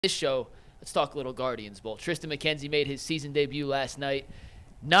This show, let's talk a little Guardians Bowl. Triston McKenzie made his season debut last night.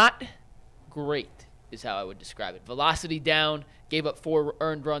 Not great is how I would describe it. Velocity down, gave up 4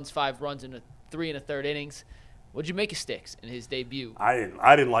 earned runs, 5 runs in 3 1/3 innings. What'd you make of Sticks in his debut? I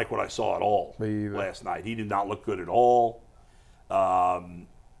didn't like what I saw at all last night. He did not look good at all.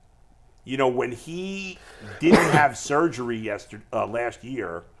 You know, when he didn't have surgery last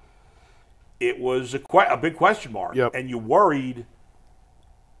year, it was a big question mark. Yep. And you worried,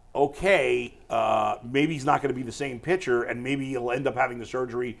 okay, maybe he's not going to be the same pitcher, and maybe he'll end up having the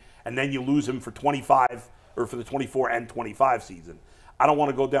surgery, and then you lose him for 25 or for the 24 and 25 season. I don't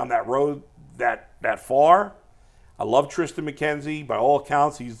want to go down that road that far. I love Triston McKenzie. By all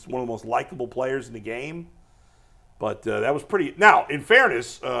accounts, he's one of the most likable players in the game. But that was pretty. Now, in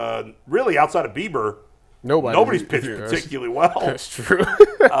fairness, really outside of Bieber, nobody's pitched particularly well. That's true.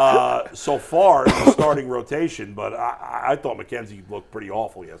 So far in the starting rotation, but I thought McKenzie looked pretty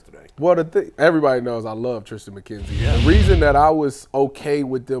awful yesterday. Well, everybody knows I love Triston McKenzie. Yeah. The reason that I was okay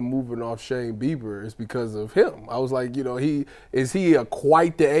with them moving off Shane Bieber is because of him. I was like, you know, is he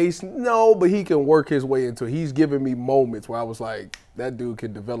quite the ace? No, but he can work his way into it. He's given me moments where I was like, that dude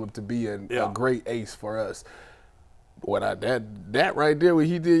can develop to be a great ace for us. That right there, what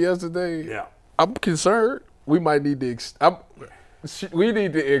he did yesterday, yeah. I'm concerned. We might need to extend Shane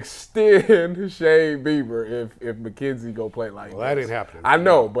Bieber if McKenzie go play like that ain't happening. I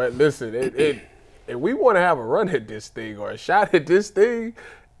know, but listen, if we want to have a run at this thing or a shot at this thing,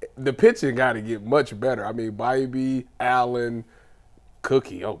 the pitching got to get much better. I mean, Bybee, Allen,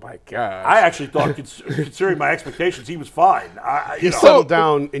 Cookie, oh my God. I actually thought, considering my expectations, he was fine. He settled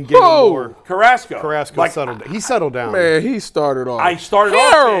down and gave him more. Carrasco settled down. He settled down. Man, he started off. I started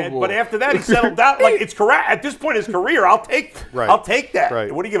off, but after that he settled down. Like it's at this point in his career, I'll take that.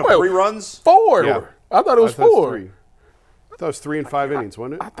 Right. What do you give him? 3 runs? 4. Yeah. I thought it was 4. I thought it was 3 and 5 innings,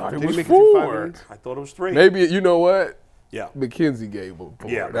 wasn't it? I thought it Did was he make it through 5 4. innings? I thought it was 3. Maybe, you know what? Yeah. McKenzie gave him 4.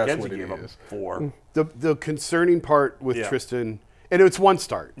 Yeah, That's McKenzie what it gave him is. 4. The concerning part with Triston, and it's one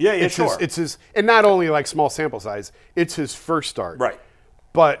start. Yeah, it's sure. It's his, and not only like small sample size, it's his first start. Right.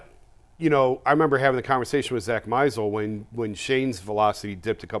 But, you know, I remember having the conversation with Zach Meisel when Shane's velocity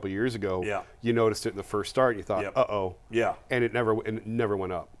dipped a couple years ago. Yeah. You noticed it in the first start, and you thought, uh-oh. Yeah. And it never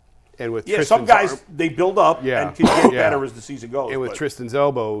went up. And with some guys, they build up and can get better as the season goes. And with Triston's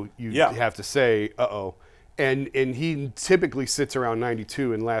elbow, you have to say, uh-oh. And he typically sits around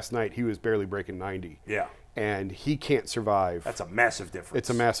 92, and last night he was barely breaking 90. Yeah. And he can't survive. That's a massive difference. It's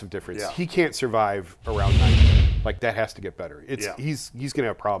a massive difference. Yeah. He can't survive around 90. Like, that has to get better. He's going to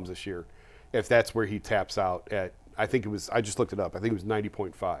have problems this year if that's where he taps out at, I just looked it up. I think it was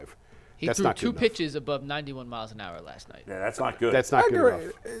 90.5. He threw 2 pitches above 91 miles an hour last night. Yeah, that's not good. That's not good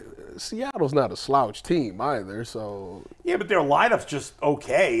enough. Seattle's not a slouch team either, so. Yeah, but their lineup's just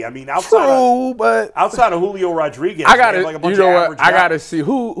okay. I mean, outside of Julio Rodriguez, I got to, like a bunch you know of what? I got to see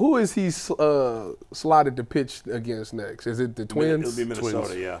who is he slotted to pitch against next? Is it the Twins? It'll be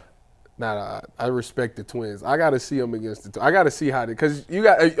Minnesota, yeah. Nah, I respect the Twins. I got to see them against I got to see how because you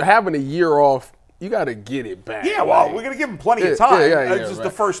got having a year off. You got to get it back. Yeah, well, we're going to give him plenty of time. It's just the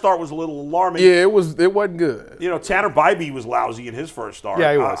first start was a little alarming. Yeah, it wasn't good. You know, Tanner Bybee was lousy in his first start.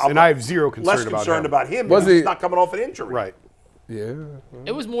 Yeah, he was. And I have zero concern less concerned about him. He's not coming off an injury. Right. Yeah.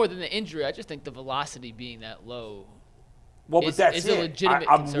 It was more than the injury. I just think the velocity being that low. Well, but that's a legitimate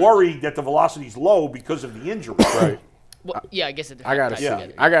I'm concern. worried that the velocity's low because of the injury. Right. Well, yeah, I guess I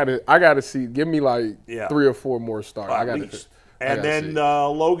gotta see. Give me like 3 or 4 more starts. I got to. And then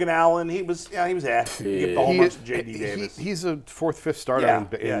Logan Allen, he was at. He get the home runs to J.D. Davis. He's a 4th, 5th starter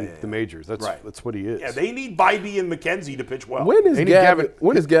in the majors. That's what he is. Yeah, they need Bybee and McKenzie to pitch well. When is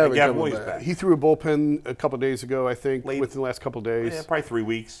Gavin coming back? He threw a bullpen a couple days ago, I think, within the last couple of days. Yeah, probably 3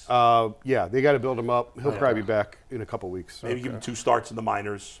 weeks. Yeah, they got to build him up. He'll probably be back in a couple of weeks. Maybe give him 2 starts in the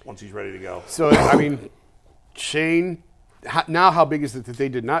minors once he's ready to go. So, I mean, Shane, now how big is it that they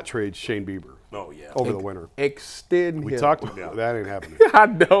did not trade Shane Bieber? Oh, yeah. Over the winter. Extend him. We talked about that. Ain't happening. I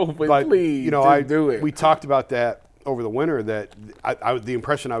know, but please, you know, do it. We talked about that over the winter, that the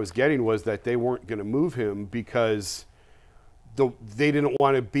impression I was getting was that they weren't going to move him because they didn't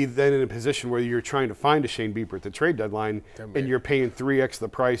want to be then in a position where you're trying to find a Shane Bieber at the trade deadline and you're paying 3x the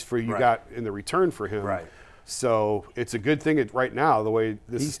price for you got in the return for him. Right. So it's a good thing right now, the way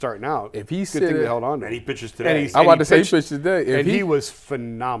this is starting out. If he's good thing they held on to. And he pitches today. I'm about to say he pitched today. And he was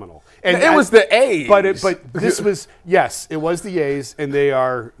phenomenal. And it was the A's. But this was, yes, it was the A's, and they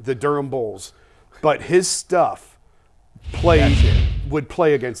are the Durham Bulls. But his stuff would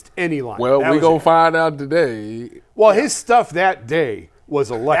play against any line. Well, we're going to find out today. Well, his stuff that day was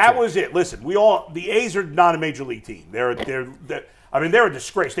electric. That was it. Listen, the A's are not a major league team. I mean, they're a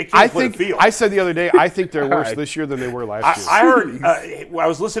disgrace. They can't play the field. I said the other day, I think they're worse this year than they were last year. I heard. I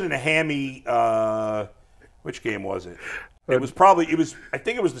was listening to Hammy. Which game was it? It was probably. It was. I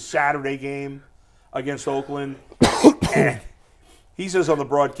think it was the Saturday game against Oakland. And he says on the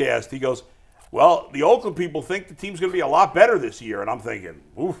broadcast, he goes, "Well, the Oakland people think the team's going to be a lot better this year," and I'm thinking,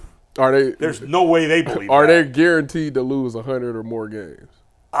 "Oof." Are they? There's no way they believe. Are that. they guaranteed to lose 100 or more games?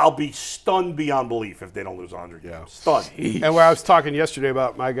 I'll be stunned beyond belief if they don't lose 100 games. Stunned. And where I was talking yesterday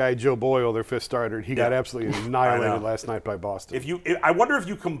about my guy Joe Boyle, their fifth starter, and he got absolutely annihilated last night by Boston. I wonder if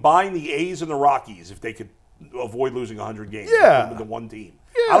you combine the A's and the Rockies, if they could avoid losing 100 games with the one team.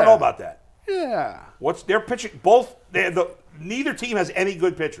 Yeah. I don't know about that. Yeah. What's their pitching? Neither team has any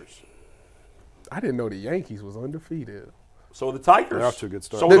good pitchers. I didn't know the Yankees was undefeated. So the Tigers. They're off to a good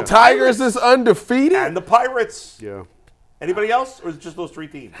start. So The Tigers is undefeated? and the Pirates. Yeah. Anybody else, or is it just those three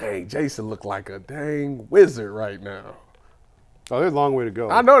teams? Dang, Jason look like a dang wizard right now. Oh, there's a long way to go.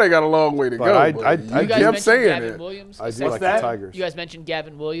 I know they got a long way to go. I but You you guys kept mentioned saying Gavin it. Williams. I do Second- like that? the Tigers. You guys mentioned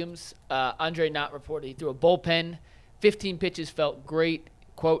Gavin Williams. Andre Knott reported he threw a bullpen. 15 pitches, felt great.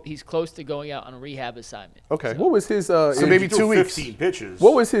 Quote, he's close to going out on a rehab assignment. Okay. What was his So maybe He threw 2 weeks. 15 pitches.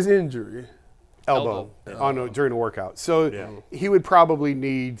 What was his injury? Elbow. During a workout. So Yeah. he would probably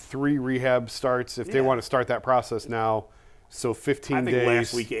need 3 rehab starts if they want to start that process now. So 15 I think days.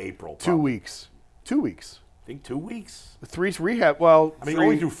 last week of April. 2 probably. weeks. 2 weeks. I think 2 weeks. 3 rehab. Well, I mean, 3,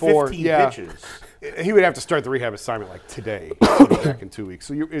 only threw 4, 15 yeah. pitches. He would have to start the rehab assignment like today. So he'll be back in 2 weeks.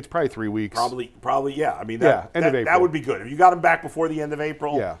 So it's probably 3 weeks. Probably, yeah. I mean, Yeah, end of that April. would be good. If you got him back before the end of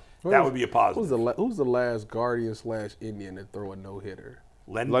April, Yeah. that would be a positive. Who's the last Guardian/Indian to throw a no-hitter?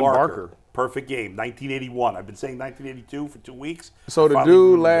 Len Len Barker. Barker. Perfect game. 1981. I've been saying 1982 for 2 weeks. So the Finally dude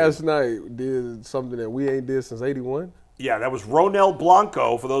proved it. last night did something that we ain't did since '81. Yeah, that was Ronel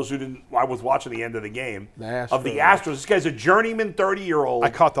Blanco. For those who didn't, I was watching the end of the game. Of the Astros. This guy's a journeyman 30-year-old. I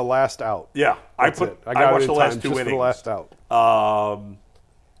caught the last out. Yeah, That's it. I got watched it the in last time 2 just innings. for the last out.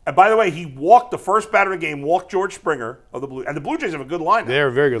 And by the way, he walked the first batter of the game, walked George Springer of the Blue. And the Blue Jays have a good lineup. They're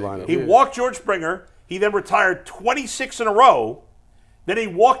a very good lineup. He walked George Springer. He then retired 26 in a row. Then he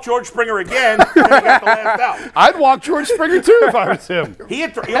walked George Springer again, and then he got the last out. I'd walk George Springer too if I was him. He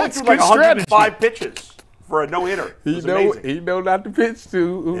only That's threw like good 105 pitches for a no-hitter. It was amazing. He know not to pitch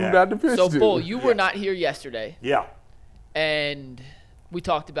to, who Yeah. not to pitch So, to. Bull, you were not here yesterday, Yeah. and we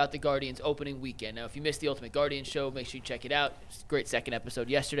talked about the Guardians opening weekend. Now, if you missed the Ultimate Guardian show, make sure you check it out. It's a great second episode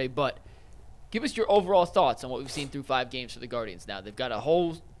yesterday. But give us your overall thoughts on what we've seen through 5 games for the Guardians now. They've got a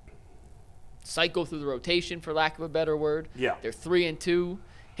whole cycle through the rotation, for lack of a better word. Yeah. They're 3-2.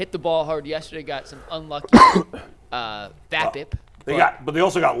 Hit the ball hard yesterday. Got some unlucky BABIP. But they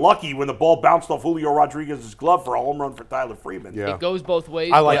also got lucky when the ball bounced off Julio Rodriguez's glove for a home run for Tyler Freeman. Yeah. It goes both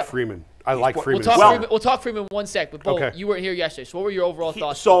ways. I like but- Freeman. I like Freeman. We'll talk Freeman one sec, but Bo, Okay. you weren't here yesterday. So what were your overall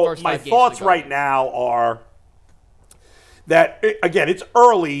thoughts? So on the first my 5 games for thoughts the right Guardians? now are that, again, it's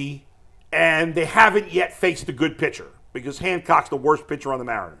early, and they haven't yet faced a good pitcher because Hancock's the worst pitcher on the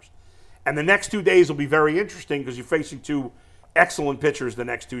Mariners. And the next 2 days will be very interesting because you're facing 2 excellent pitchers the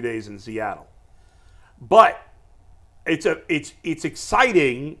next 2 days in Seattle. But it's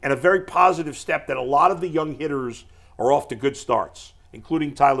exciting and a very positive step that a lot of the young hitters are off to good starts,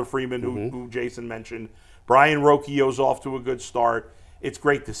 including Tyler Freeman, who Jason mentioned. Brian Rocchio's off to a good start. It's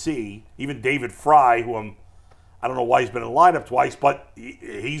great to see. Even David Fry, who I don't know why he's been in the lineup twice, but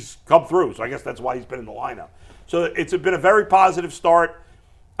he's come through. So I guess that's why he's been in the lineup. So it's been a very positive start.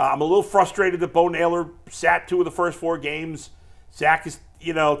 I'm a little frustrated that Bo Naylor sat 2 of the first 4 games. Zach is,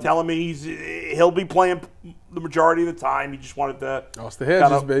 telling me he'll be playing the majority of the time. He just wanted to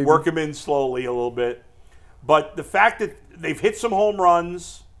kind of work him in slowly a little bit. But the fact that they've hit some home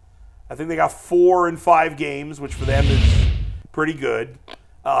runs, I think they got 4 in 5 games, which for them is pretty good.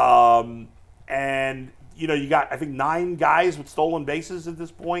 And, you got, I think, 9 guys with stolen bases at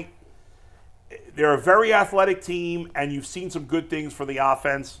this point. They're a very athletic team, and you've seen some good things for the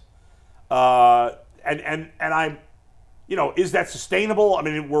offense. And I'm, is that sustainable? I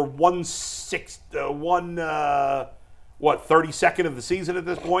mean, we're 32nd of the season at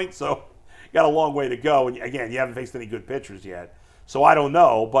this point, so got a long way to go. And again, you haven't faced any good pitchers yet, so I don't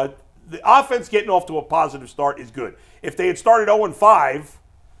know. But the offense getting off to a positive start is good. If they had started 0-5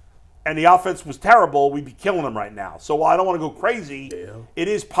 and the offense was terrible, we'd be killing them right now. So while I don't want to go crazy, it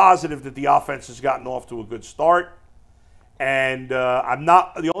is positive that the offense has gotten off to a good start. And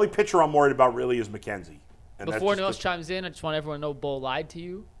the only pitcher I'm worried about really is McKenzie. And before anyone else chimes in, I just want everyone to know Bull lied to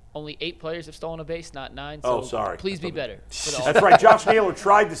you. Only 8 players have stolen a base, not 9. So sorry. Please be better. That's right. Josh Naylor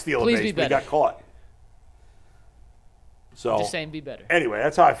tried to steal a base, but he got caught. So Just saying, be better. Anyway,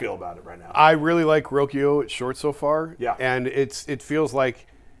 that's how I feel about it right now. I really like Rocchio at short so far. Yeah. And it feels like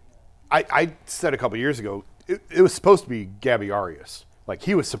I said a couple years ago it was supposed to be Gabby Arias. Like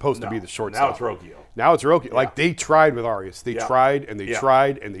he was supposed to be the shortstop. Now it's Rocchio. Now it's Rocchio. Like they tried with Arias. They tried and they Yeah.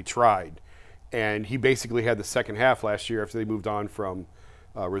 tried and they tried. And he basically had the second half last year after they moved on from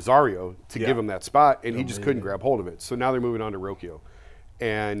Rosario to give him that spot, and he just couldn't grab hold of it. So now they're moving on to Rocchio.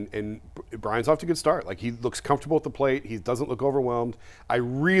 And Brian's off to a good start. Like he looks comfortable at the plate. He doesn't look overwhelmed. I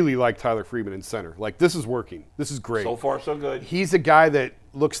really like Tyler Freeman in center. Like this is working. This is great. So far, so good. He's a guy that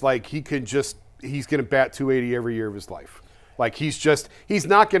looks like he's going to bat 280 every year of his life. Like he's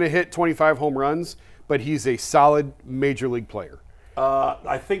not going to hit 25 home runs, but he's a solid major league player.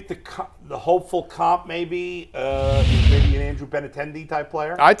 I think the hopeful comp maybe is maybe an Andrew Benintendi type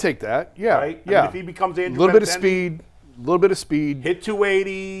player. I'd take that. Yeah. Right? Yeah. I mean, if he becomes Andrew a little bit of Benintendi, speed. hit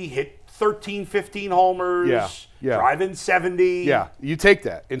 280, hit 13, 15 homers, Yeah. drive in 70. Yeah. You take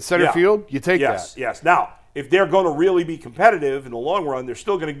that. In center field, you take that. Yes. Now, if they're going to really be competitive in the long run, they're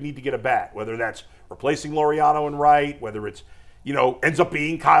still going to need to get a bat, whether that's replacing Laureano in right, whether it's, ends up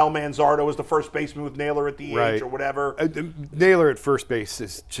being Kyle Manzardo as the first baseman with Naylor at DH or whatever. Naylor at first base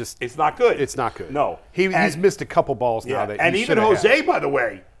is just... It's not good. It's not good. No. He's missed a couple balls now that and he even should have Jose, had. by the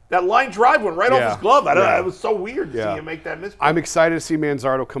way, that line drive went right off his glove. It was so weird to see him make that miss. I'm excited to see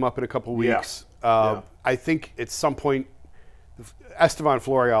Manzardo come up in a couple weeks. I think at some point, Estevan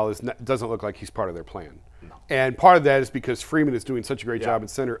Florial doesn't look like he's part of their plan. No. And part of that is because Freeman is doing such a great job in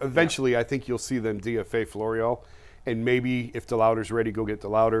center. Eventually, I think you'll see them DFA Florial. And maybe if DeLauder's ready, go get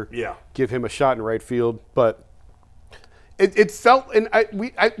DeLauder. Yeah. Give him a shot in right field. But it felt, and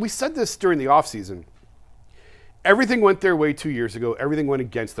we said this during the offseason, everything went their way 2 years ago. Everything went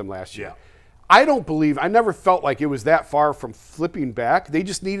against them last year. Yeah. I never felt like it was that far from flipping back. They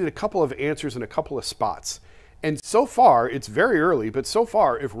just needed a couple of answers in a couple of spots. And so far, it's very early, but so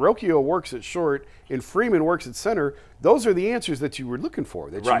far, if Rocchio works at short and Freeman works at center, those are the answers that you were looking for,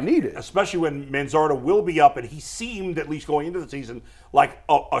 that you needed. Especially when Manzardo will be up, and he seemed, at least going into the season, like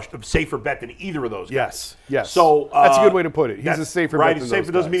a safer bet than either of those guys. Yes. So that's a good way to put it. He's a safer bet than those guys.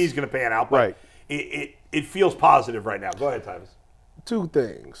 Doesn't mean he's going to pan out, but it feels positive right now. Go ahead, Tyvis. Two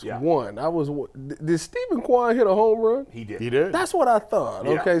things. Yeah. One, did Stephen Kwan hit a home run? He did. He did. That's what I thought.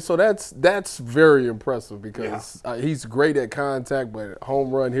 Yeah. Okay, so that's very impressive because he's great at contact, but home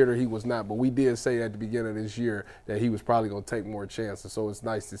run hitter he was not. But we did say at the beginning of this year that he was probably going to take more chances, so it's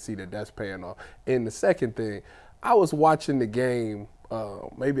nice to see that that's paying off. And the second thing, I was watching the game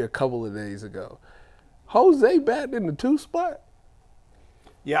maybe a couple of days ago. Jose batting in the 2 spot?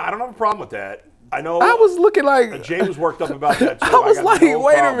 Yeah, I don't have a problem with that. I know. I was looking like Jay was worked up about that too. I was like,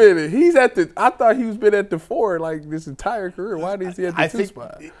 wait a minute. He's at the. I thought he's been at the 4 like this entire career. Why is he at the 2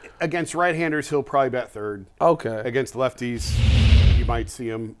 spot? Against right-handers, he'll probably bat third. Okay. Against lefties, you might see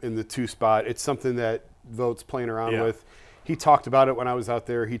him in the 2 spot. It's something that Vogt's playing around with. He talked about it when I was out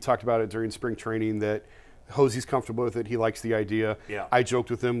there. He talked about it during spring training that Jose's comfortable with it. He likes the idea. Yeah. I joked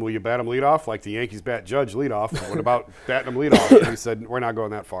with him, will you bat him leadoff? Like the Yankees bat Judge leadoff. What about batting him leadoff? And he said, we're not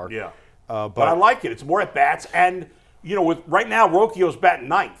going that far. Yeah. But I like it. It's more at bats, and with right now Rocchio's batting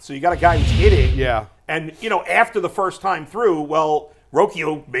 9th, so you got a guy who's hitting. Yeah. And after the first time through, well,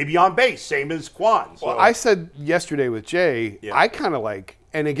 Rocchio may be on base, same as Kwan. So. Well, I said yesterday with Jay, I kind of like,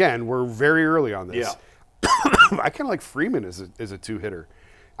 and again, we're very early on this. Yeah. I kind of like Freeman as a 2-hitter.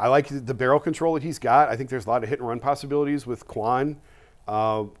 I like the barrel control that he's got. I think there's a lot of hit and run possibilities with Kwan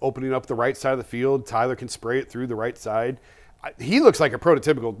opening up the right side of the field. Tyler can spray it through the right side. He looks like a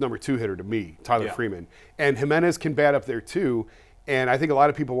prototypical number 2 hitter to me, Tyler Freeman. And Jimenez can bat up there too. And I think a lot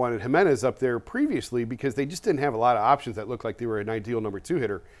of people wanted Jimenez up there previously because they just didn't have a lot of options that looked like they were an ideal number 2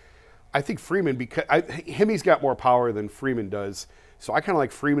 hitter. I think Freeman, because Jimmy's got more power than Freeman does. So I kind of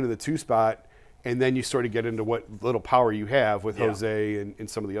like Freeman in the 2 spot. And then you sort of get into what little power you have with Jose and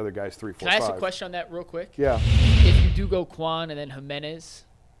some of the other guys, 3, 4, 5. Can I ask a question on that real quick? Yeah. If you do go Kwan and then Jimenez,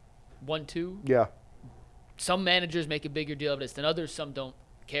 1-2. Yeah. Some managers make a bigger deal of this than others. Some don't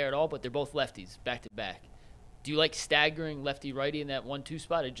care at all, but they're both lefties, back to back. Do you like staggering lefty-righty in that 1-2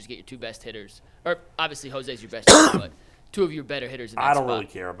 spot, or just get your 2 best hitters? Or obviously Jose's your best hitter, but 2 of your better hitters in that spot. I don't really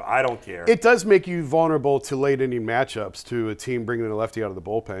care. But I don't care. It does make you vulnerable to late inning matchups to a team bringing in a lefty out of the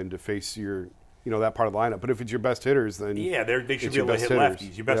bullpen to face your, that part of the lineup. But if it's your best hitters, then they should be able to hit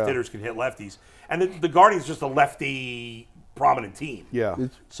lefties. Your best hitters can hit lefties, and the Guardians just a lefty prominent team. Yeah.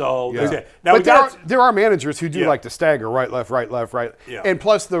 So now, but there are managers who do like to stagger right, left, right, left, right. Yeah. And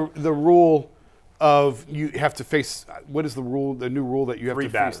plus the rule of you have to face, what is the rule? The new rule that you have to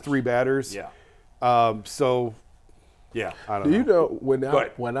face 3 batters. Yeah. I don't know.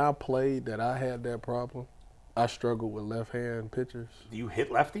 When I played that I had that problem? I struggle with left-hand pitchers. Do you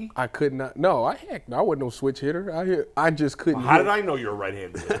hit lefty? I could not. No, I wasn't no switch hitter. I just couldn't. How did I know you're a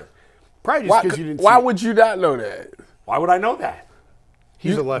right-handed hitter? Probably just because you didn't. Why would you not know that? Why would I know that?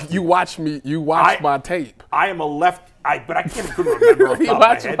 He's a lefty. You watch me. You watch my tape. I am a left. But I couldn't remember off the top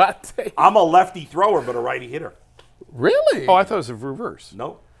of my head. Tape. I'm a lefty thrower, but a righty hitter. Really? Oh, I thought it was a reverse.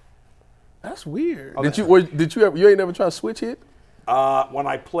 No. That's weird. Did you ever? You ain't never try to switch hit? When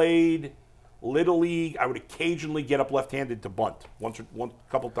I played Little League, I would occasionally get up left-handed to bunt one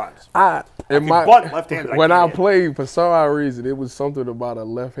couple times. I can bunt left-handed. When I played, for some odd reason, it was something about a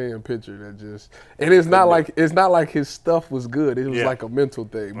left-hand pitcher that just. And it's not like his stuff was good. It was like a mental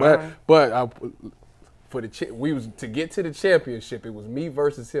thing. But we was to get to the championship. It was me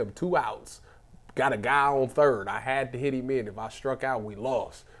versus him, 2 outs. Got a guy on third. I had to hit him in. If I struck out, we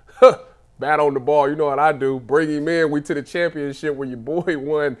lost. Bat on the ball. You know what I do? Bring him in. We to the championship where your boy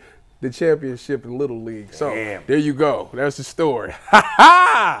won the championship in Little League. So there you go. That's the story.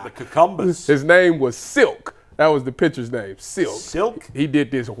 The Cucumbers. His name was Silk. That was the pitcher's name, Silk. Silk? He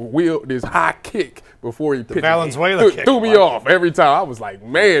did this high kick before he pitched. Valenzuela kick. Threw me off every time. I was like,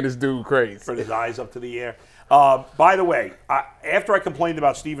 man, this dude crazy. Put his eyes up to the air. By the way, after I complained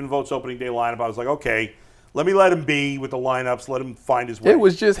about Stephen Vogt's opening day lineup, I was like, okay, let me let him be with the lineups. Let him find his way. It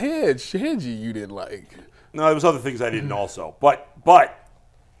was just Hedgie you didn't like. No, there was other things I didn't also. But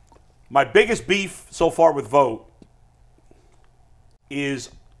my biggest beef so far with Vogt is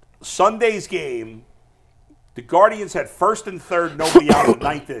Sunday's game. The Guardians had first and third, nobody out in the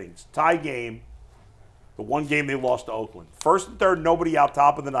 9th innings. Tie game. The one game they lost to Oakland. First and third, nobody out,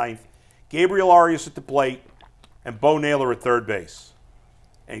 top of the 9th. Gabriel Arias at the plate and Bo Naylor at third base.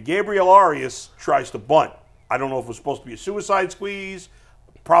 And Gabriel Arias tries to bunt. I don't know if it was supposed to be a suicide squeeze,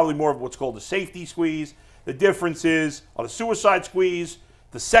 probably more of what's called a safety squeeze. The difference is, on a suicide squeeze,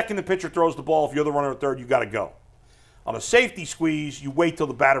 the second the pitcher throws the ball, if you're the runner at third, you got to go. On a safety squeeze, you wait till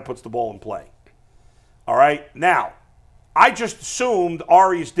the batter puts the ball in play. All right? Now, I just assumed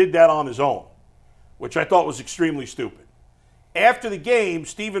Arias did that on his own, which I thought was extremely stupid. After the game,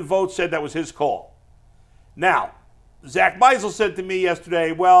 Stephen Vogt said that was his call. Now, Zach Meisel said to me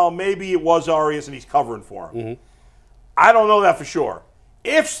yesterday, well, maybe it was Arias and he's covering for him. Mm-hmm. I don't know that for sure.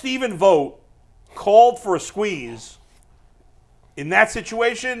 If Stephen Vogt called for a squeeze in that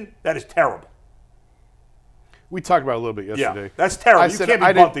situation, that is terrible. We talked about it a little bit yesterday. Yeah, that's terrible. You can't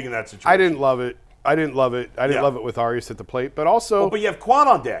be bunting in that situation. I didn't love it. I didn't love it with Arias at the plate. But also... but you have Quan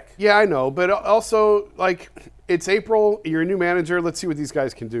on deck. Yeah, I know. But also, like, it's April. You're a new manager. Let's see what these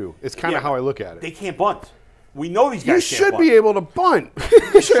guys can do. It's kind of how I look at it. They can't bunt. We know these guys can't bunt. You should be able to bunt.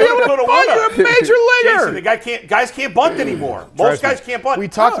 You should be able to bunt. You're a major leaguer. Jason, guys can't bunt anymore. Most guys can't bunt. We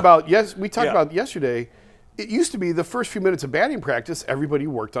talked about about yesterday. It used to be the first few minutes of batting practice, everybody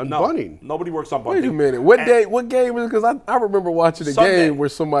worked on bunting. Nobody works on bunting. Wait a minute. What game was it? Because I remember watching a game where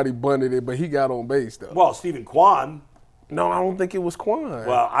somebody bunted it, but he got on base, though. Well, Stephen Kwan. No, I don't think it was Quan.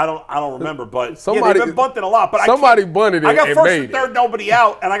 Well, I don't remember, but they've been bunting a lot. But somebody bunted it. I got and first made and third, nobody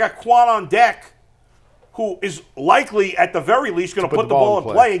out, and I got Quan on deck, who is likely, at the very least, going to put the ball in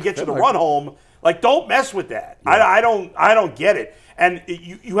play and get you the run home. Like, don't mess with that. Yeah. I don't get it. And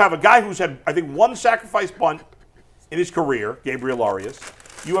you have a guy who's had, I think, one sacrifice bunt in his career, Gabriel Arias.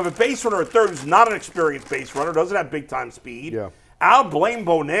 You have a base runner at third who's not an experienced base runner, doesn't have big-time speed. Yeah. I'll blame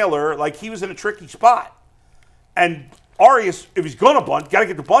Bo Naylor, like he was in a tricky spot. And Arias, if he's going to bunt, got to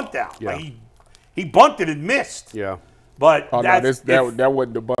get the bunt down. Yeah. Like he bunted and missed. Yeah. But that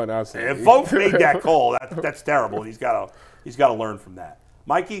wasn't the bunt I said. If Vogt made that call, that's terrible. And he's got to learn from that.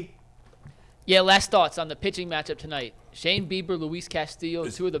 Mikey? Yeah, last thoughts on the pitching matchup tonight. Shane Bieber, Luis Castillo,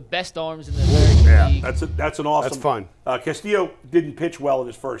 two of the best arms in the league. That's an awesome. That's fun. Castillo didn't pitch well in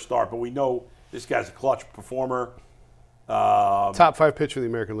his first start, but we know this guy's a clutch performer. Top 5 pitcher in the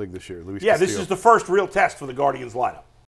American League this year, Luis Castillo. This is the first real test for the Guardians lineup.